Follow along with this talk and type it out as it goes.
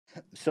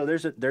So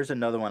there's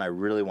another one I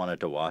really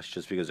wanted to watch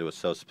just because it was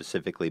so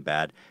specifically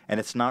bad, and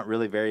it's not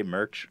really very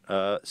merch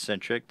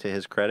centric to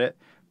his credit,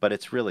 but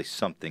it's really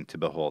something to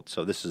behold.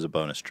 So this is a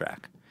bonus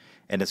track,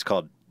 and it's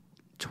called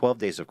 12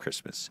 Days of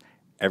Christmas,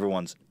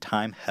 everyone's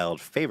time-held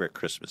favorite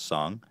Christmas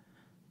song.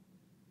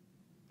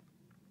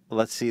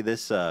 Let's see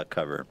this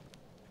cover.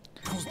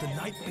 It was the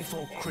night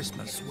before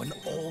Christmas when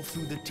all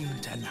through the Team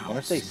 10 house. I wonder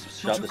if they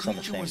shot this on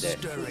the same day.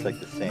 It's like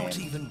the same. Not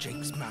even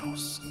Jake's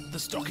mouse. The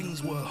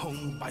stockings were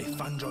hung by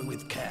Fanjoy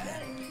with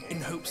care, in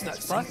hopes that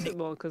It's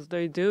possible because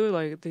they do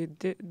like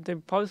they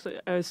post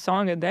a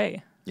song a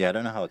day. Yeah, I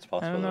don't know how it's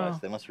possible. I don't know. Otherwise.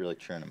 They must really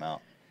churn them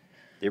out.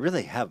 They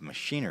really have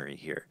machinery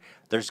here.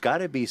 There's got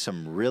to be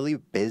some really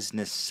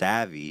business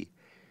savvy,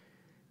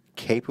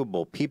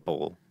 capable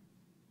people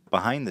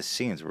behind the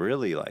scenes,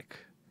 really like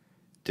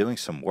doing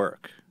some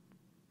work.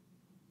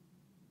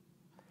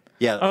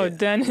 Yeah. Oh,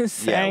 Dan is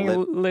saying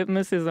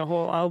Litmus is a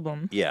whole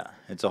album. Yeah,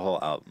 it's a whole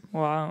album.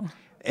 Wow.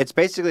 It's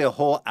basically a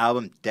whole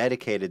album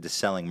dedicated to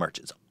selling merch.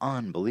 It's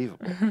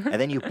unbelievable. And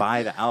then you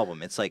buy the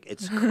album. It's like,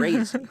 it's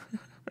crazy.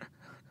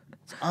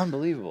 It's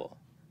unbelievable.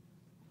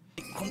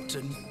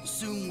 Compton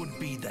soon would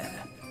be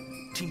there.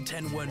 Team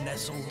 10 were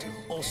nestled,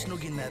 all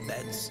snug in their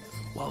beds,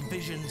 while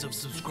visions of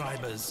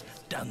subscribers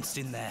danced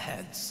in their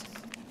heads.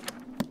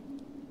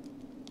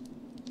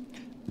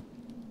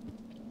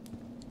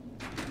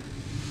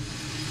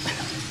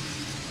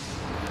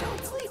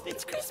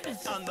 It's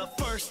Christmas. On the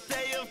first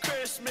day of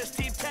Christmas,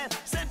 Team 10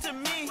 sent to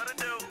me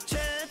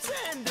Chance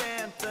and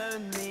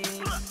Anthony.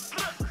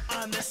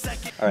 On the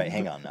second. All right,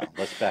 hang on now.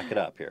 Let's back it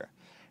up here.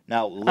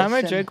 Now, listen. I'm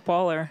a Jake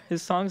Pauler.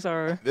 His songs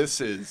are.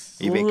 This is.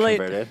 You being lit.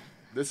 converted?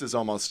 This is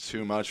almost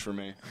too much for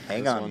me.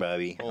 Hang This on, one.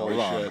 Bubby. Holy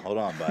shit. Hold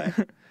on, bye.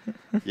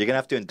 You're going to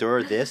have to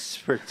endure this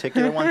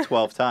particular one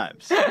 12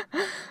 times.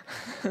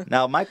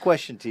 Now, my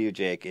question to you,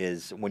 Jake,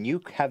 is when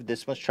you have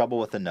this much trouble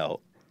with a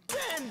note,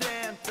 And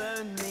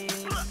Anthony.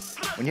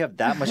 when you have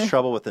that much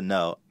trouble with a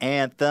note,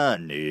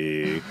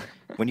 Anthony,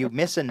 when you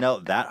miss a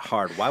note that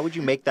hard, why would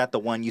you make that the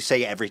one you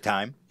say every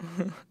time?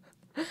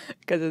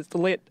 Because it's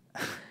lit.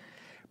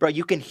 Bro,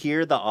 you can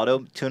hear the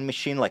auto-tune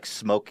machine like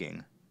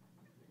smoking.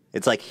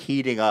 It's like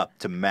heating up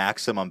to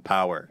maximum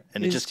power,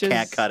 and it just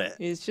can't cut it.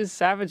 He's just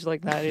savage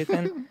like that,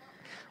 Ethan.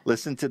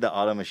 Listen to the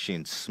auto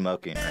machine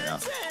smoking right now.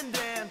 And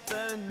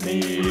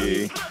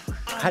Anthony.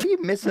 How do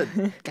you miss a...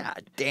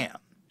 God damn.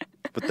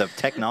 With the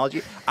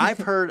technology. I've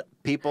heard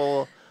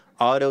people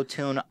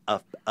auto-tune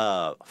a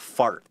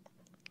fart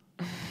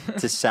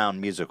to sound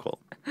musical.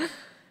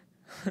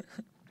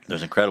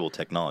 There's incredible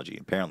technology.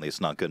 Apparently, it's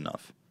not good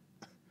enough.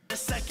 The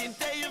second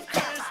day of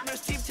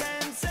Christmas, Team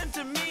 10 sent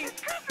to me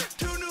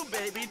two new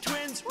baby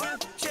twins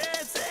with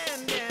Chance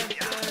and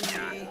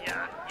Anthony.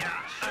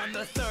 On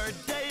the third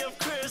day of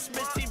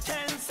Christmas, Team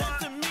 10 sent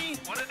to me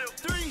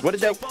three What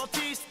did that-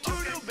 Maltese, two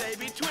new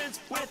baby twins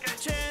with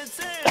Chance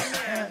and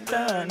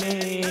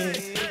Anthony.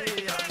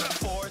 On the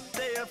fourth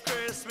day of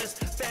Christmas,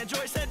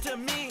 Fanjoy sent to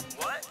me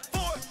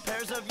four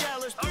pairs of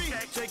yellows, three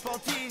Jake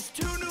Maltese,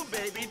 two new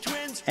baby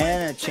twins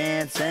And a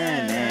Chance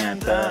and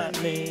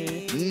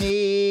Anthony.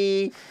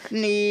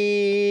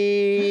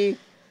 Knee.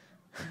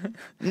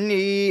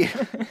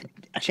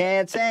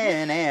 Chance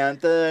and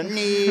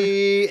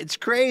Anthony. It's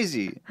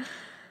crazy.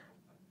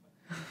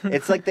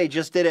 It's like they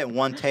just did it in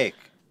one take.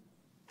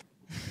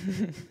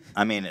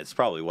 I mean, it's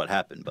probably what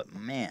happened, but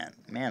man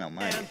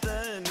almighty.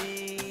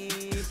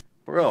 Anthony.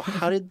 Bro,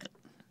 how did...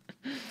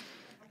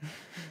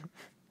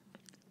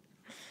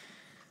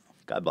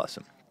 God bless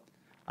him.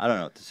 I don't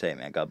know what to say,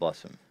 man. God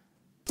bless him.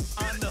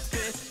 On the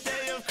fifth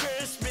day of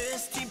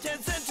Christmas, Team 10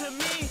 sent to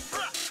me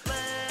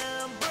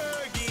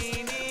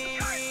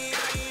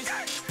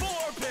Lamborghinis,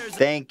 four pairs of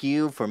Thank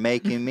you for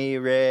making me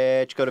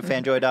rich. Go to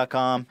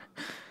fanjoy.com.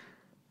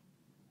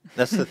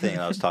 That's the thing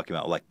I was talking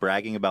about, like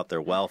bragging about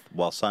their wealth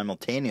while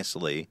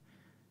simultaneously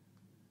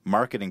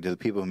marketing to the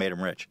people who made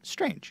them rich.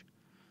 Strange.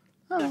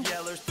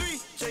 yellers, three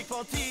Jake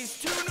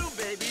Maltese, two new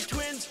baby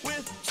twins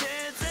with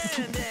Chance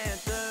and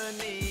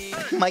Anthony.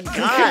 Oh my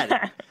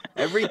God.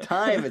 Every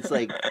time it's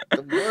like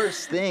the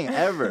worst thing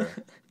ever.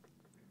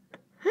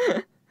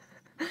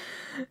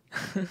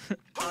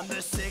 On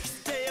the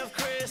sixth day of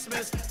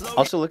Christmas, Logan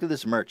Also, look at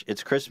this merch.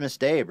 It's Christmas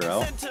Day,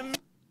 bro. sent to me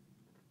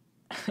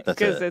That's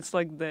Because it. it's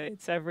like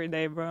it's every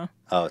day, bro.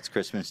 Oh, it's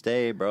Christmas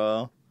Day,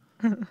 bro.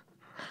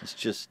 It's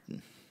just... all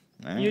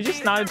right. You're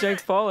just not a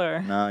Jake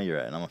Pauler. No, you're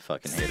right. I'm a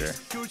fucking hater.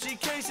 Gucci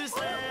cases,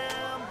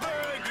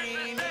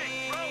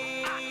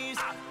 Lamborghinis,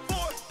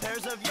 four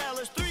pairs of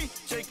yellers, three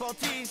Jake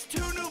Maltese,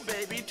 two new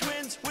baby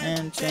twins with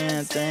And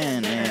Chance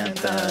and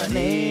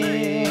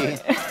Anthony.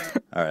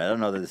 All right, I don't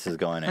know that this is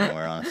going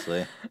anywhere,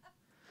 honestly.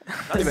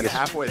 Not even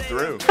halfway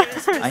through.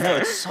 I know,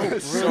 it's so brutal.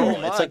 so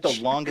It's like the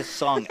much. longest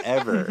song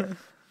ever.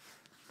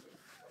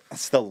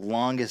 It's the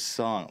longest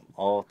song of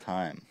all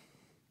time.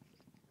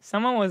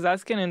 Someone was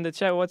asking in the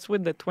chat what's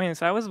with the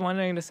twins. I was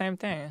wondering the same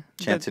thing.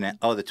 Chance and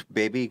the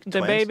baby twins.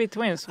 The baby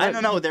twins. I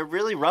don't know. They're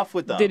really rough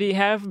with them. Did he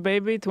have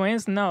baby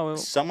twins? No.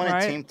 Someone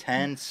right? in Team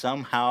 10,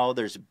 somehow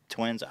there's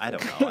twins. I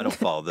don't know. I don't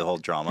follow the whole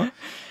drama.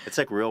 It's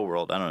like real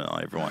world. I don't know.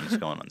 Everyone is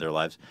going on their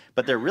lives.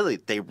 But they really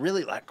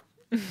like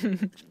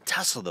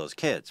tussle those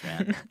kids,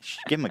 man.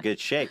 Give them a good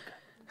shake.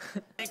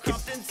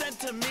 Compton sent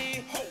to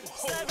me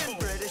 7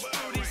 British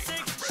booties,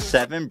 6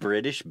 7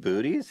 British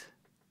booties?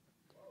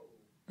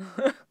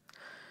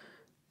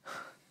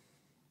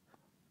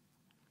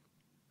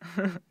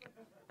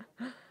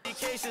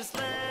 cases,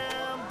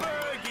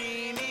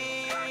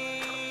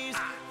 Lamborghinis,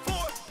 4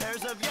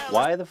 pairs of yellow.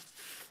 Why the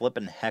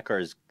flippin' heck are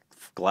his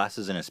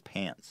glasses in his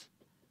pants?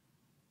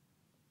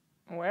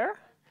 Where?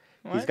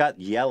 He's What? got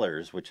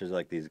yellers, which is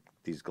like these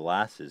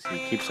glasses. He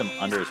keeps them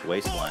under his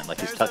waistline, like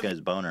he's tucking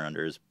his boner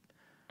under his.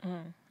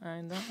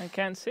 I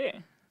can't see.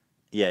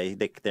 Yeah,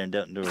 they're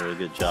doing a really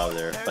good job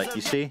there. But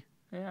you see,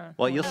 Yeah.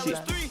 well, you'll see.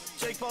 3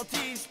 Jake Paul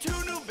tees, 2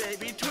 new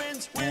baby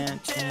twins with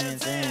And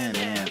Chance and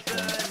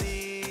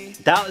Anthony.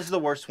 That was the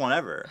worst one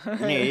ever. How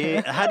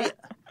do you?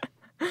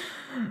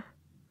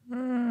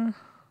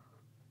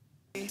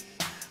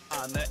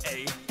 On the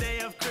 8th day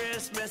of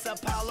Christmas,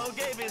 Apollo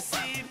gave his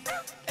seed.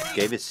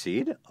 Gave his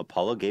seed?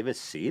 Apollo gave his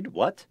seed?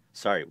 What?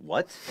 Sorry,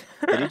 what?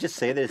 Did he just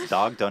say that his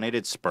dog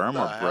donated sperm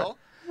The or hell?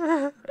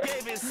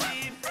 Gave his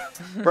seed.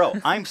 Bro,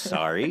 I'm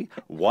sorry.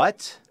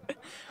 What?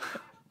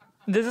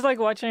 This is like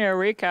watching a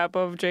recap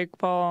of Jake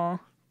Paul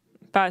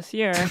past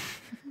year.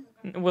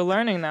 We're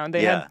learning now.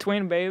 They Yeah. had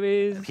twin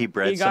babies. He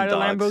bred He got some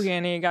a dogs.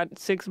 Lamborghini. He got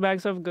 6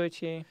 bags of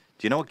Gucci.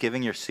 Do you know what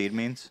giving your seed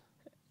means?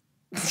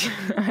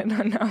 I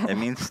don't know. It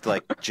means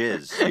like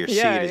jizz. Your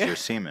Yeah, seed is yeah. your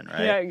semen,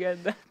 right? Yeah, I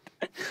get that.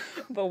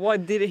 But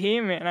what did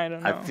he mean? I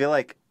don't know.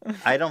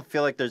 I don't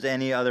feel like there's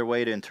any other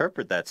way to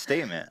interpret that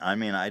statement. I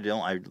mean,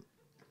 Apollo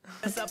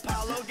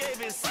gave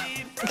his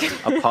seed.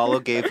 Apollo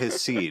gave his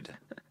seed.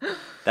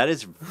 That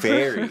is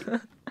very,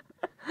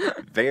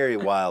 very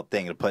wild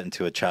thing to put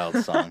into a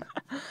child's song.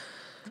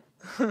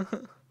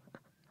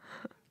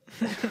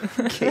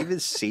 Gave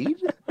his seed?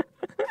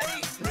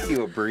 Are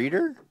you a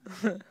breeder?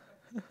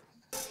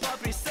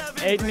 Puppy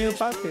 7 8 new British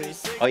puppies. booties,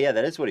 6 Oh yeah,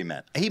 that is what he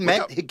meant. He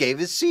gave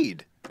his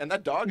seed. And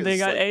that dog is They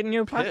got like, 8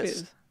 new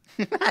pissed.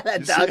 puppies. That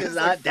You see dog it's, is like,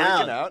 not freaking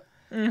down. out.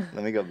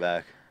 Let me go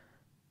back.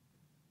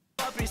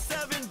 Puppy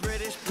 7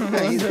 British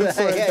He's not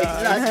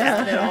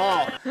down at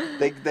all.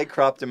 They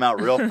cropped him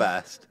out real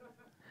fast.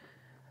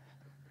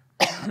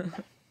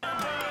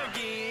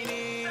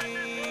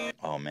 Lamborghini.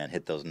 Oh man,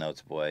 hit those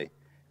notes, boy.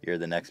 You're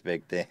the next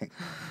big thing.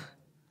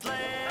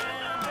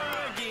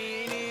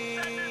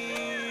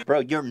 Lamborghini.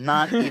 Bro, you're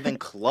not even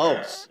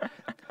close.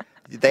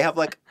 They have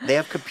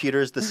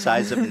computers the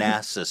size of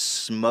NASA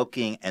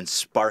smoking and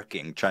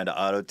sparking trying to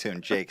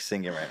auto-tune Jake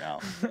singing right now.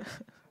 4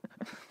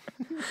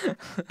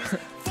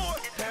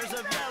 pairs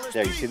of yellows.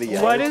 There, you see the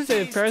yellows? What is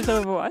it? Pairs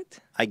of what?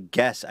 I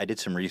guess I did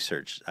some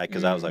research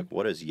because I was like,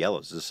 what is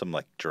yellows? Is this some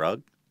like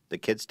drug the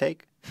kids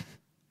take?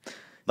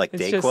 Like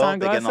It's just Dayquil?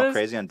 They getting all sunglasses?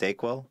 crazy on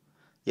Dayquil?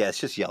 Yeah, it's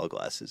just yellow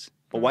glasses.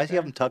 But why does he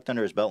have them tucked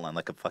under his belt line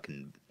like a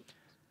fucking...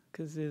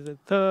 Because he's a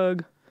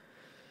thug.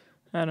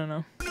 I don't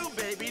know. New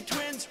baby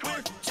twins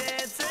with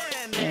Chance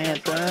and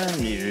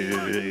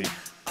Anthony.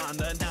 On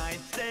the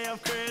 9th day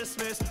of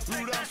Christmas,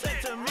 Rudolph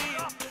said to me,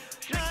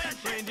 9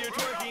 reindeer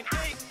twerking,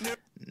 8 new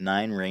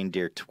 9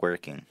 reindeer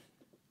twerking.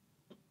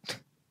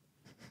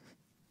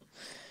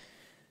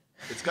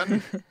 It's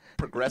gotten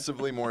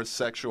progressively more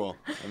sexual.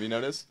 Have you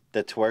noticed?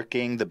 The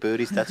twerking, the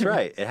booties. That's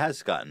right. It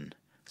has gotten.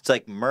 It's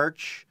like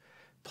merch,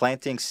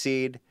 planting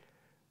seed,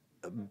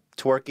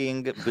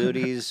 twerking,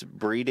 booties,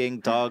 breeding,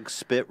 dogs,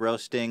 spit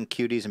roasting,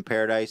 cuties in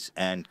paradise,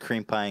 and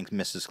cream pieing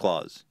Mrs.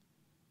 Claus.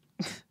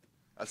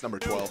 That's number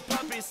 12.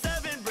 puppy,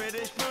 7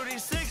 British booty,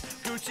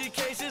 6 Gucci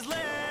cases,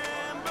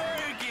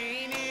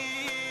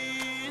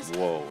 Lamborghinis.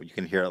 Whoa, you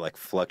can hear it like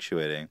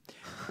fluctuating.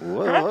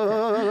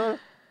 Whoa.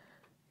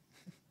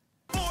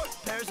 4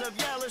 pairs of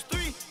yellows,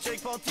 3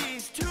 Jake Paul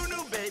tees, 2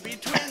 new baby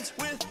twins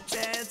with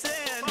Chance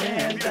and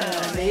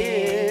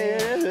Anthony.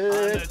 On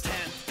the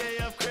 10th day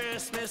of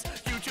Christmas,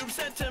 YouTube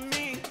sent to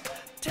me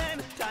 10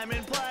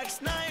 diamond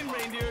plaques, 9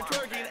 reindeer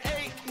twerking,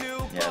 8 new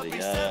puppies, I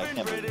 7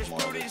 can't believe British more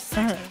of booties,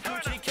 this. 6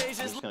 Gucci cases,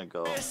 I'm just gonna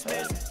go.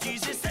 Christmas.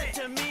 Jesus sent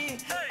to me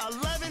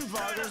 11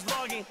 vloggers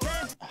vlogging,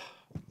 10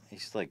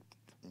 He's like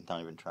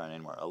not even trying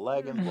anymore.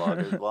 11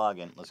 vloggers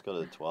vlogging. Let's go to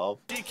the 12.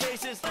 Gucci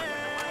cases,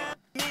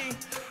 me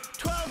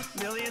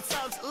 12 million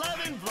subs,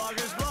 11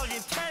 vloggers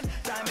vlogging, 10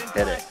 diamond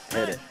Hit it, plaques,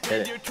 hit it, 9 hit it,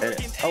 reindeer hit it.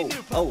 twerking, 8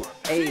 new Oh,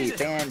 puppies. hey, Jesus,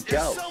 Van there's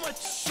Joe. so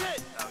much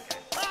shit.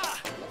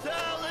 The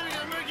living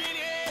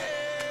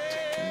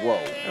Lamborghini. Whoa.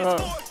 Oh.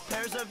 4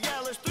 pairs of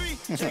yellows, 3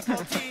 Jake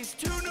Paul tees,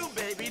 2 new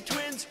baby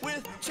twins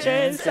with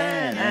Chance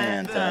and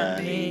and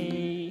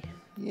Anthony.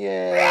 Anthony.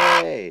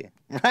 Yay.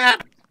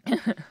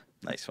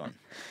 Nice one.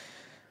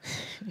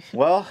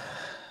 Well,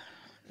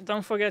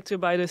 Don't forget to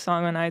buy the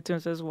song on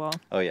iTunes as well.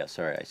 oh yeah,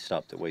 sorry, I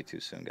stopped it way too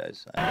soon,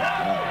 guys. I don't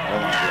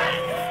want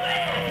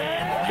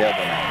to do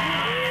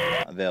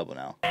that. Available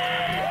now.